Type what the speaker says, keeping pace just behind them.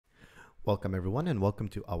Welcome everyone and welcome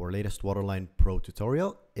to our latest Waterline Pro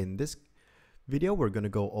tutorial. In this video we're going to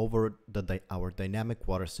go over our dynamic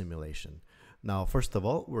water simulation. Now first of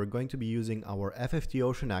all we're going to be using our FFT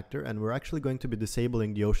Ocean Actor, and we're actually going to be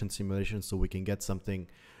disabling the ocean simulation so we can get something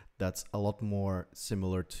that's a lot more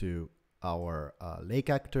similar to our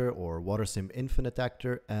Lake Actor or Water Sim Infinite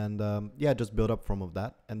Actor, and yeah, just build up from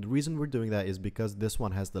that. And the reason we're doing that is because this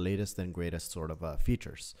one has the latest and greatest sort of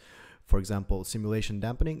features. For example, simulation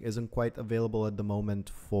dampening isn't quite available at the moment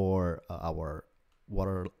for our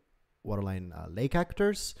Waterline Lake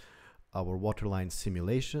Actors, our Waterline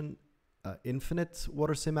Simulation, Infinite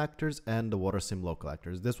Water Sim Actors, and the Water Sim Local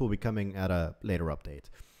Actors. This will be coming at a later update.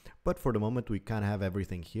 But for the moment, we kind of have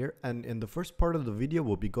everything here. And in the first part of the video,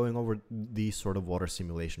 we'll be going over these sort of water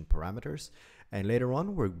simulation parameters. And later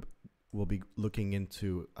on, we'll be looking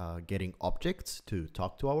into getting objects to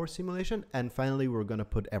talk to our simulation. And finally, we're going to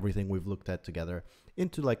put everything we've looked at together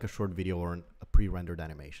into like a short video or a pre-rendered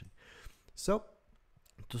animation. So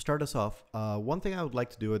to start us off, one thing I would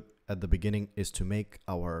like to do at the beginning is to make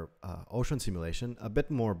our ocean simulation a bit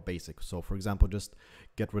more basic. So for example, just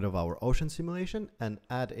get rid of our ocean simulation and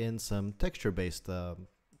add in some texture-based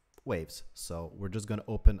waves. So we're just going to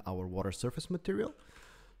open our water surface material,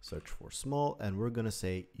 search for small, and we're going to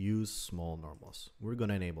say use small normals. We're going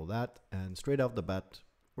to enable that, and straight off the bat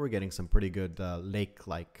we're getting some pretty good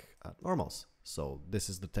lake-like normals. So this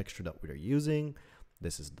is the texture that we're using.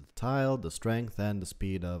 This is the tile, the strength, and the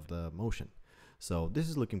speed of the motion. So this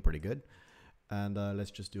is looking pretty good. And let's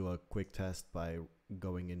just do a quick test by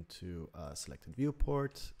going into a selected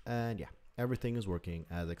viewport. And yeah, everything is working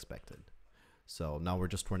as expected. So now we're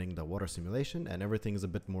just running the water simulation and everything is a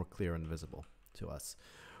bit more clear and visible to us.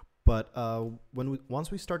 But once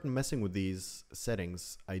we start messing with these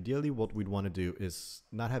settings, ideally what we'd want to do is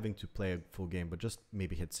not having to play a full game, but just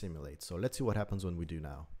maybe hit simulate. So let's see what happens when we do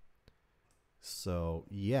now. So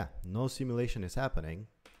yeah, no simulation is happening,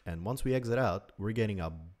 and once we exit out, we're getting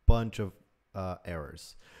a bunch of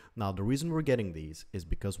errors. Now the reason we're getting these is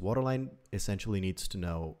because Waterline essentially needs to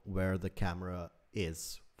know where the camera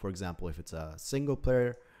is. For example, if it's a single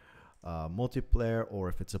player, multiplayer, or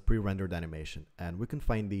if it's a pre-rendered animation, and we can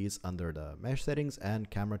find these under the mesh settings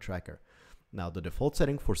and camera tracker. Now the default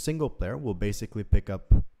setting for single player will basically pick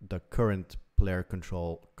up the current player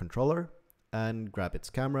controller and grab its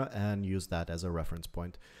camera and use that as a reference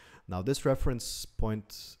point. Now this reference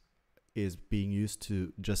point is being used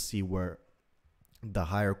to just see where the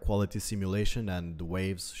higher quality simulation and the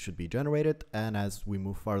waves should be generated, and as we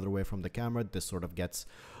move farther away from the camera, this sort of gets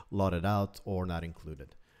lotted out or not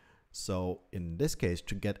included. So in this case,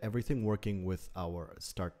 to get everything working with our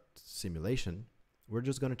start simulation, we're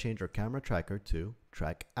just going to change our camera tracker to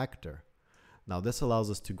track actor. Now this allows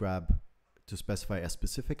us to specify a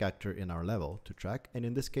specific actor in our level to track, and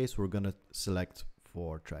in this case we're going to select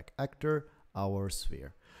for track actor our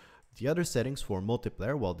sphere. The other settings for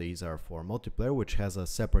multiplayer, well, these are for multiplayer, which has a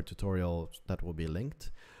separate tutorial that will be linked.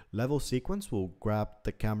 Level sequence will grab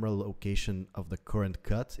the camera location of the current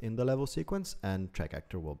cut in the level sequence, and track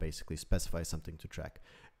actor will basically specify something to track.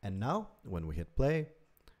 And now when we hit play,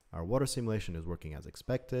 our water simulation is working as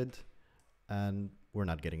expected and we're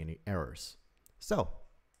not getting any errors. So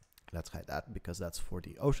let's hide that because that's for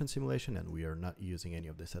the ocean simulation and we are not using any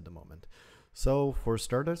of this at the moment. So for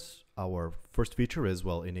starters, our first feature is,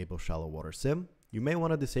 well, enable shallow water sim. You may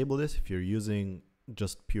want to disable this if you're using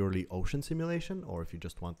just purely ocean simulation or if you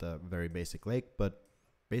just want a very basic lake, but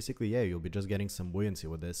basically, yeah, you'll be just getting some buoyancy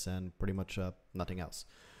with this and pretty much nothing else.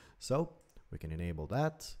 So we can enable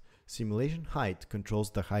that. Simulation height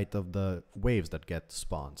controls the height of the waves that get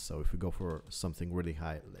spawned. So if we go for something really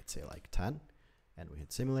high, let's say like 10, and we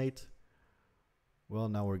hit simulate, well,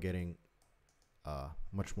 now we're getting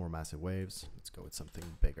much more massive waves. Let's go with something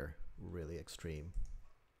bigger, really extreme.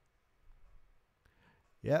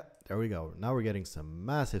 Yeah, there we go. Now we're getting some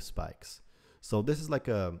massive spikes. So this is like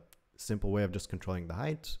a simple way of just controlling the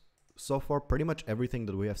height. So far, pretty much everything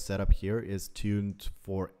that we have set up here is tuned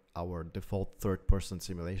for our default third-person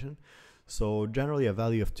simulation. So generally a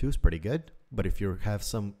value of 2 is pretty good. But if you have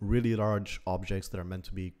some really large objects that are meant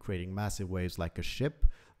to be creating massive waves like a ship,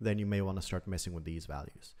 then you may want to start messing with these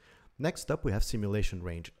values. Next up, we have simulation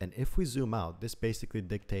range. And if we zoom out, this basically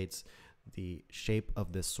dictates the shape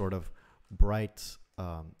of this sort of bright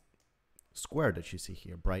square that you see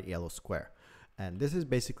here, bright yellow square. And this is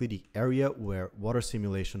basically the area where water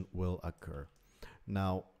simulation will occur.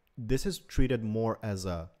 Now, this is treated more as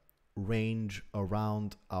a range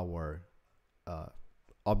around our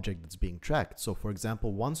object that's being tracked. So for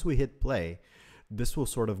example, once we hit play, this will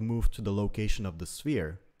sort of move to the location of the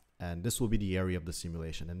sphere, and this will be the area of the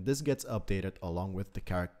simulation, and this gets updated along with the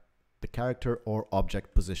the character or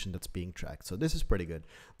object position that's being tracked. So this is pretty good.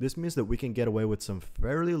 This means that we can get away with some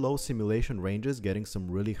fairly low simulation ranges, getting some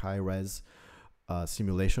really high res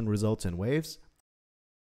simulation results in waves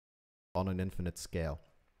on an infinite scale.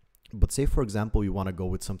 But say, for example, you want to go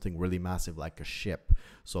with something really massive like a ship.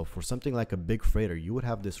 So for something like a big freighter, you would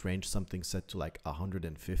have this range something set to like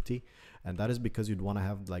 150. And that is because you'd want to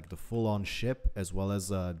have like the full-on ship as well as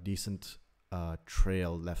a decent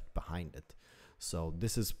trail left behind it. So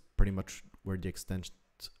this is pretty much where the extent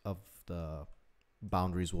of the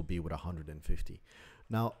boundaries will be with 150.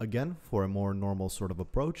 Now, again, for a more normal sort of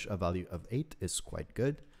approach, a value of 8 is quite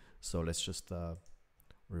good. So let's just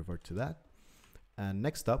revert to that. And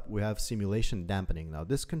next up, we have simulation dampening. Now,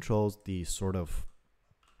 this controls the sort of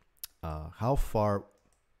how far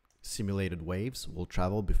simulated waves will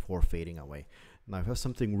travel before fading away. Now, if you have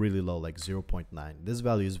something really low, like 0.9, this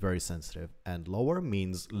value is very sensitive, and lower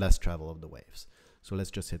means less travel of the waves. So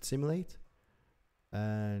let's just hit simulate.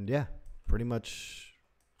 And yeah, pretty much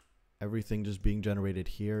everything just being generated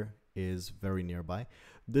here is very nearby.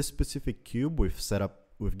 This specific cube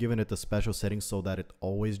we've given it a special setting so that it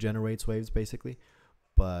always generates waves basically.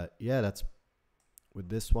 But yeah, that's with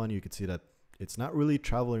this one, you can see that it's not really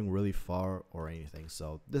traveling really far or anything.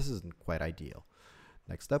 So this isn't quite ideal.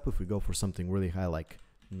 Next up, if we go for something really high like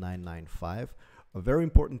 995, a very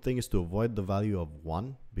important thing is to avoid the value of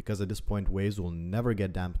 1, because at this point waves will never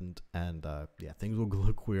get dampened, and yeah, things will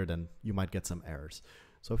look weird and you might get some errors.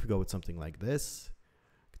 So if we go with something like this,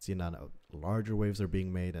 you can see now larger waves are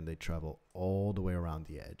being made and they travel all the way around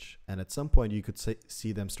the edge. And at some point you could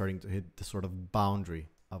see them starting to hit the sort of boundary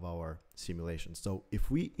of our simulation. So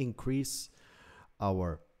if we increase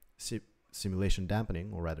our simulation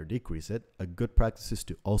dampening, or rather decrease it, a good practice is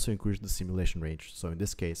to also increase the simulation range. So in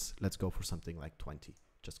this case, let's go for something like 20,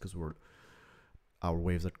 just because our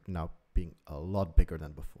waves are now being a lot bigger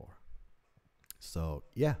than before. So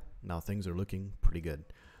yeah, now things are looking pretty good.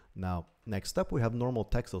 Now, next up, we have normal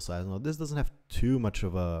textile size. Now, this doesn't have too much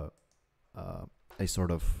of a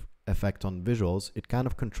sort of effect on visuals. It kind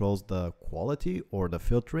of controls the quality or the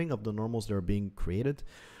filtering of the normals that are being created.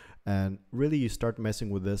 And really, you start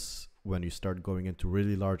messing with this when you start going into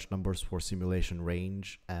really large numbers for simulation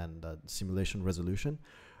range and simulation resolution.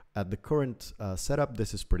 At the current setup,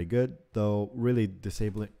 this is pretty good, though really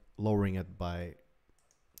lowering it by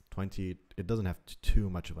 20, it doesn't have too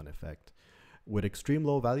much of an effect. With extreme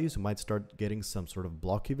low values, you might start getting some sort of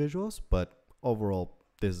blocky visuals, but overall,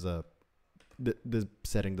 this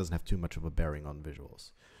setting doesn't have too much of a bearing on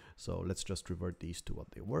visuals. So let's just revert these to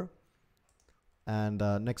what they were. And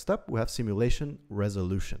next up, we have simulation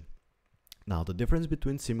resolution. Now, the difference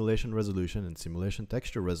between simulation resolution and simulation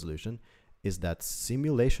texture resolution is that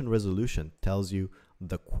simulation resolution tells you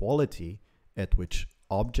the quality at which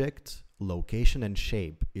object, location, and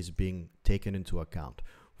shape is being taken into account.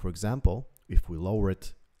 For example, if we lower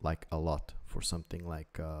it like a lot for something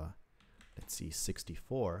like, let's see,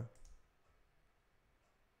 64,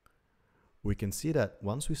 we can see that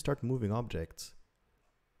once we start moving objects,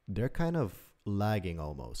 they're kind of lagging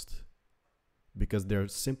almost, because there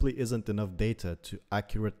simply isn't enough data to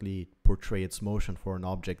accurately portray its motion for an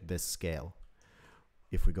object this scale.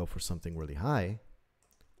 If we go for something really high,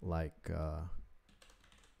 like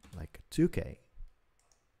 2K,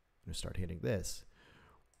 we start hitting this,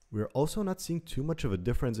 we're also not seeing too much of a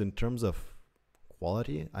difference in terms of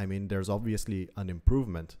quality. I mean, there's obviously an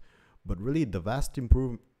improvement, but really the vast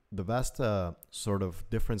sort of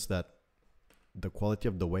difference that the quality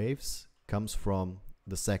of the waves comes from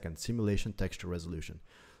the second, simulation texture resolution.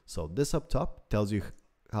 So this up top tells you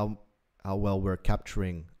how well we're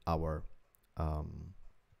capturing our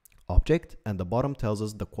object, and the bottom tells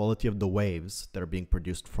us the quality of the waves that are being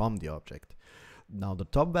produced from the object. Now, the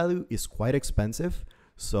top value is quite expensive,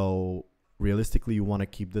 so realistically you want to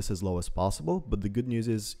keep this as low as possible, but the good news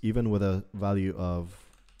is even with a value of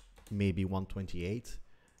maybe 128,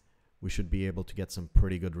 we should be able to get some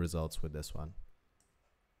pretty good results with this one.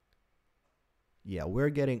 Yeah, we're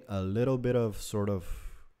getting a little bit of sort of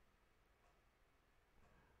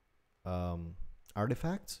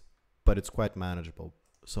artifacts, but it's quite manageable.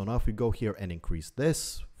 So now if we go here and increase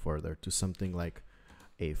this further to something like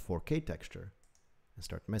a 4K texture and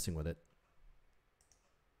start messing with it,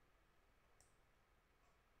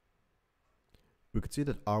 we could see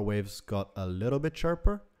that our waves got a little bit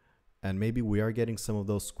sharper, and maybe we are getting some of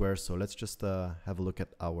those squares. So let's just have a look at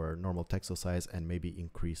our normal textile size and maybe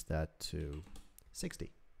increase that to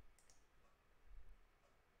 60.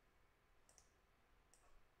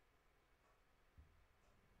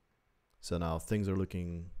 So now things are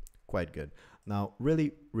looking quite good. Now,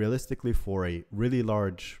 really, realistically, for a really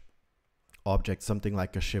large object, something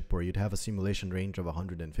like a ship where you'd have a simulation range of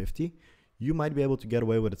 150, you might be able to get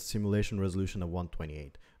away with a simulation resolution of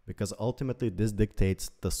 128, because ultimately this dictates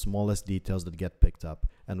the smallest details that get picked up.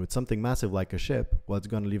 And with something massive like a ship, well, it's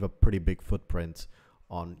going to leave a pretty big footprint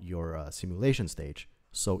on your simulation stage.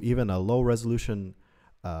 So even a low resolution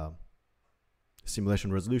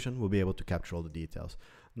simulation resolution will be able to capture all the details.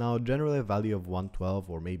 Now, generally a value of 112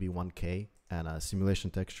 or maybe 1K and a simulation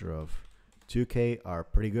texture of 2K are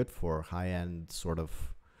pretty good for high-end sort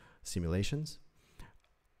of simulations.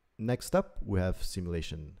 Next up, we have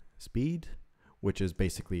simulation speed, which is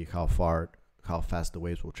basically how fast the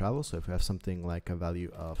waves will travel. So if we have something like a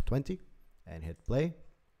value of 20 and hit play,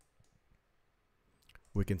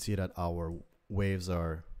 we can see that our waves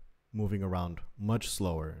are moving around much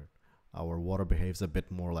slower. Our water behaves a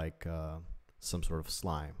bit more like some sort of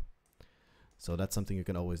slime. So that's something you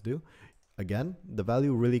can always do. Again, the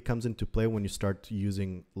value really comes into play when you start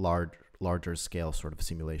using larger scale sort of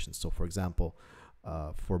simulations. So for example,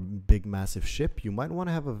 for big massive ship, you might want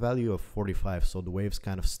to have a value of 45 so the waves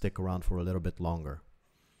kind of stick around for a little bit longer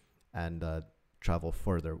and travel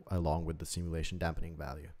further along with the simulation dampening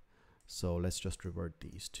value. So let's just revert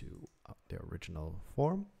these to their original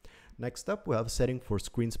form. Next up, we have a setting for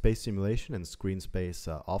screen space simulation and screen space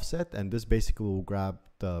offset, and this basically will grab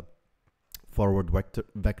the forward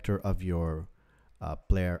vector of your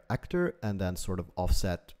player actor and then sort of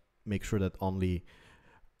offset, make sure that only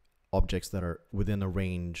objects that are within a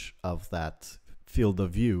range of that field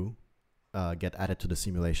of view get added to the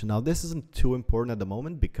simulation. Now, this isn't too important at the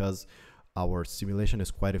moment because our simulation is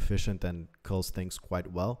quite efficient and culls things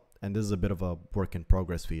quite well. And this is a bit of a work in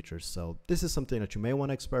progress feature. So this is something that you may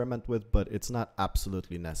want to experiment with, but it's not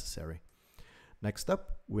absolutely necessary. Next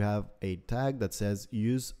up, we have a tag that says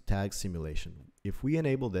use tag simulation. If we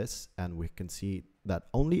enable this, and we can see that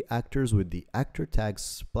only actors with the actor tag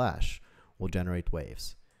splash will generate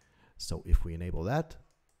waves. So if we enable that,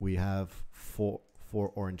 we have four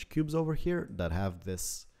orange cubes over here that have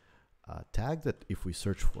this tag that if we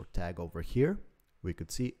search for tag over here, we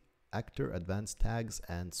could see actor, advanced tags,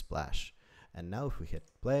 and splash. And now if we hit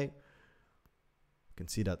play, you can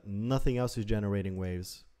see that nothing else is generating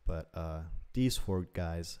waves, but these four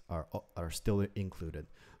guys are still included.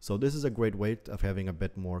 So this is a great way of having a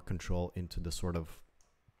bit more control into the sort of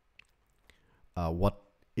what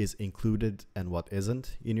is included and what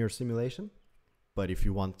isn't in your simulation. But if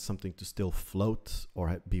you want something to still float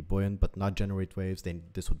or be buoyant but not generate waves, then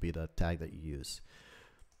this would be the tag that you use.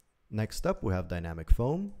 Next up, we have dynamic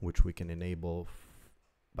foam, which we can enable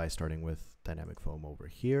by starting with dynamic foam over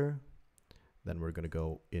here. Then we're going to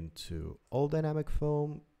go into all dynamic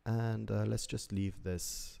foam, and let's just leave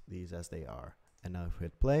these as they are. And now if we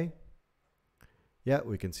hit play, yeah,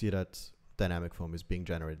 we can see that dynamic foam is being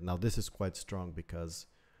generated. Now this is quite strong because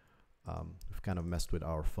we've kind of messed with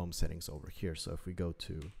our foam settings over here. So if we go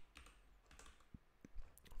to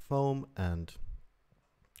foam and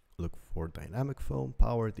look for dynamic foam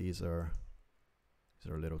power, these are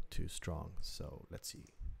a little too strong. So let's see.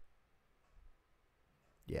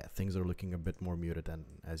 Yeah, things are looking a bit more muted than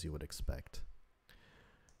as you would expect.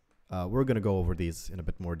 We're going to go over these in a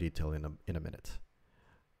bit more detail in a minute.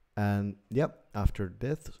 And yep, after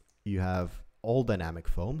this, you have all dynamic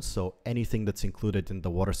foam. So anything that's included in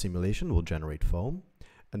the water simulation will generate foam.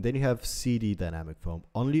 And then you have CD dynamic foam.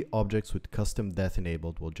 Only objects with custom depth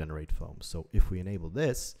enabled will generate foam. So if we enable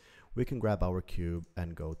this, we can grab our cube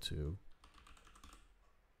and go to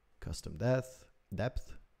custom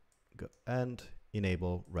depth, and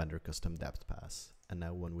enable render custom depth pass. And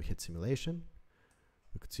now when we hit simulation,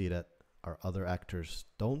 we could see that our other actors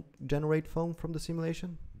don't generate foam from the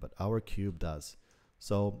simulation, but our cube does.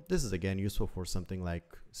 So this is again useful for something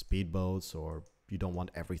like speedboats, or you don't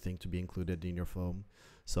want everything to be included in your foam.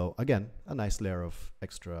 So again, a nice layer of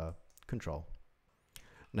extra control.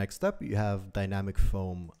 Next up, you have dynamic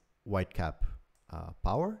foam whitecap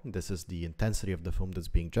power. This is the intensity of the foam that's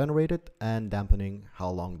being generated and dampening how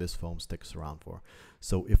long this foam sticks around for.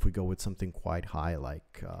 So if we go with something quite high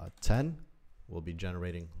like 10, we'll be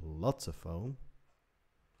generating lots of foam.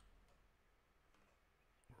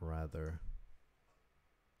 Rather,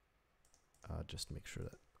 just make sure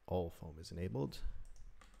that all foam is enabled.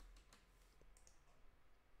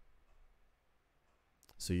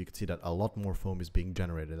 So you can see that a lot more foam is being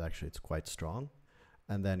generated. Actually, it's quite strong.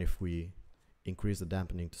 And then if we increase the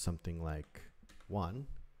dampening to something like 1,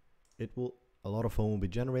 a lot of foam will be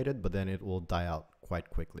generated, but then it will die out quite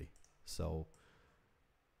quickly. So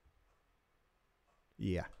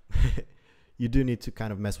yeah, you do need to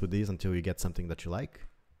kind of mess with these until you get something that you like.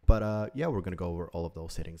 But yeah, we're going to go over all of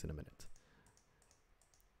those settings in a minute.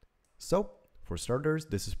 So For starters,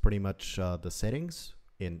 this is pretty much the settings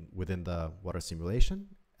within the water simulation.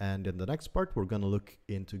 And in the next part, we're going to look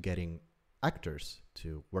into getting actors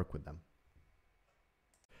to work with them.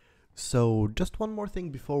 So just one more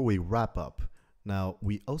thing before we wrap up. Now,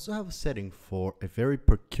 we also have a setting for a very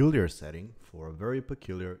peculiar setting for a very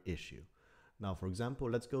peculiar issue. Now, for example,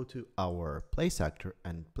 let's go to our place actor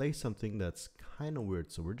and play something that's kind of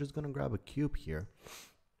weird. So we're just going to grab a cube here.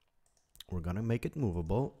 We're going to make it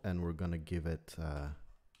movable, and we're going to give it,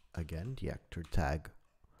 again, the actor tag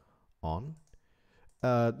on.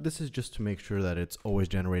 This is just to make sure that it's always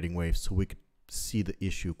generating waves so we can see the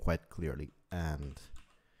issue quite clearly. And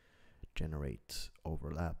generate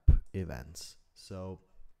overlap events. So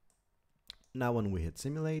now when we hit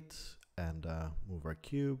simulate and move our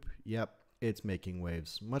cube, yep, it's making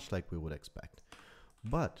waves much like we would expect.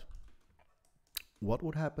 But what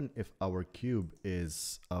would happen if our cube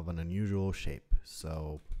is of an unusual shape?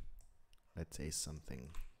 So let's say something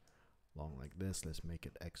long like this. Let's make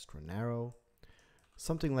it extra narrow.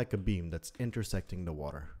 Something like a beam that's intersecting the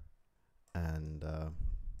water. And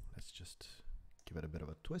let's just give it a bit of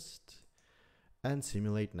a twist and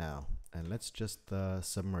simulate now. And let's just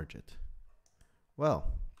submerge it.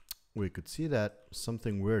 Well, we could see that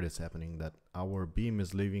something weird is happening, that our beam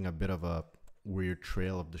is leaving a bit of a weird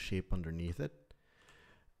trail of the shape underneath it.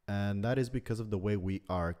 And that is because of the way we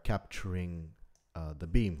are capturing the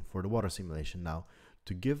beam for the water simulation. Now,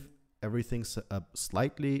 to give everything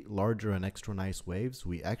slightly larger and extra nice waves,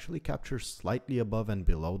 we actually capture slightly above and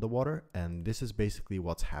below the water, and this is basically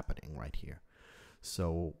what's happening right here.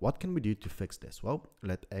 So what can we do to fix this? Well,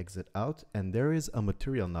 let's exit out, and there is a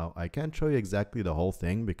material now. I can't show you exactly the whole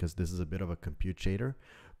thing because this is a bit of a compute shader,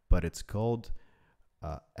 but it's called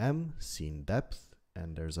M scene depth,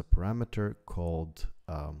 and there's a parameter called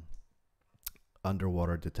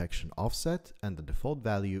underwater detection offset, and the default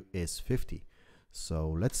value is 50. So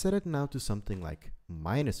let's set it now to something like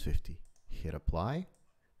 -50. Hit apply.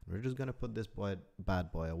 We're just gonna put this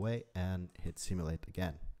bad boy away and hit simulate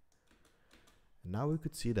again. And now we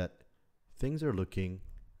could see that things are looking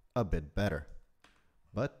a bit better.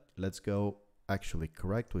 But let's go actually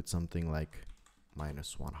correct with something like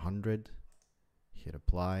 -100. Hit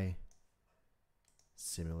apply.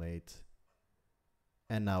 Simulate.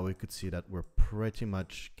 And now we could see that we're pretty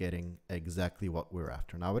much getting exactly what we're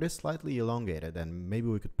after. Now it is slightly elongated, and maybe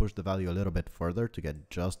we could push the value a little bit further to get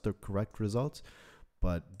just the correct results.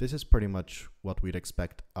 But this is pretty much what we'd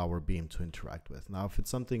expect our beam to interact with. Now, if it's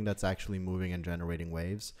something that's actually moving and generating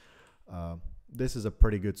waves, this is a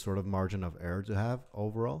pretty good sort of margin of error to have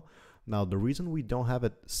overall. Now, the reason we don't have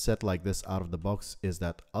it set like this out of the box is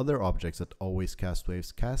that other objects that always cast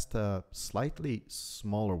waves cast slightly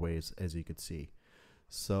smaller waves, as you could see.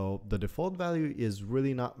 So the default value is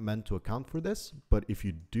really not meant to account for this, but if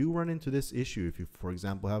you do run into this issue, if you, for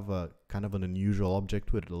example, have a kind of an unusual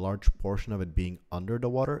object with a large portion of it being under the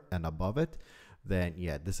water and above it, then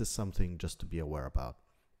yeah, this is something just to be aware about.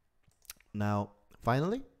 Now,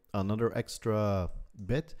 finally, another extra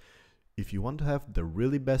bit. If you want to have the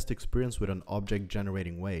really best experience with an object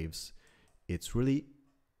generating waves, it's really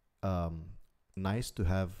nice to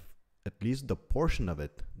have at least the portion of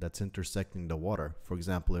it that's intersecting the water. For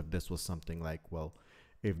example, if this was something like, well,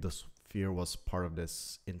 if the sphere was part of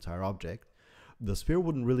this entire object, the sphere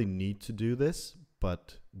wouldn't really need to do this,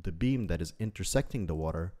 but the beam that is intersecting the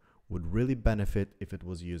water would really benefit if it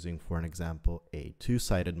was using, for an example, a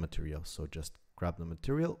two-sided material. So just grab the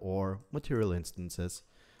material or material instances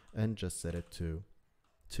and just set it to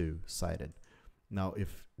two-sided. Now,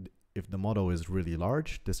 if the model is really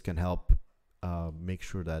large, this can help make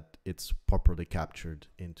sure that it's properly captured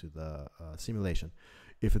into the simulation.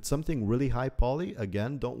 If it's something really high poly,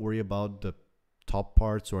 again, don't worry about the top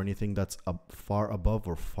parts or anything that's far above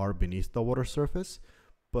or far beneath the water surface,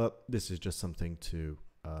 but this is just something to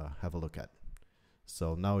have a look at.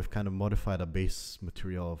 So now we've kind of modified a base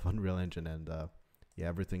material of Unreal Engine, and yeah,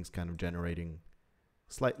 everything's kind of generating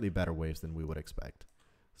slightly better waves than we would expect.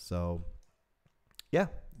 So yeah,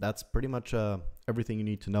 that's pretty much everything you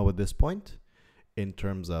need to know at this point in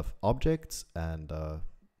terms of objects and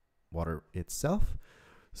water itself.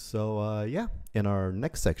 So yeah, in our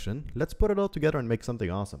next section, let's put it all together and make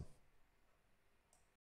something awesome.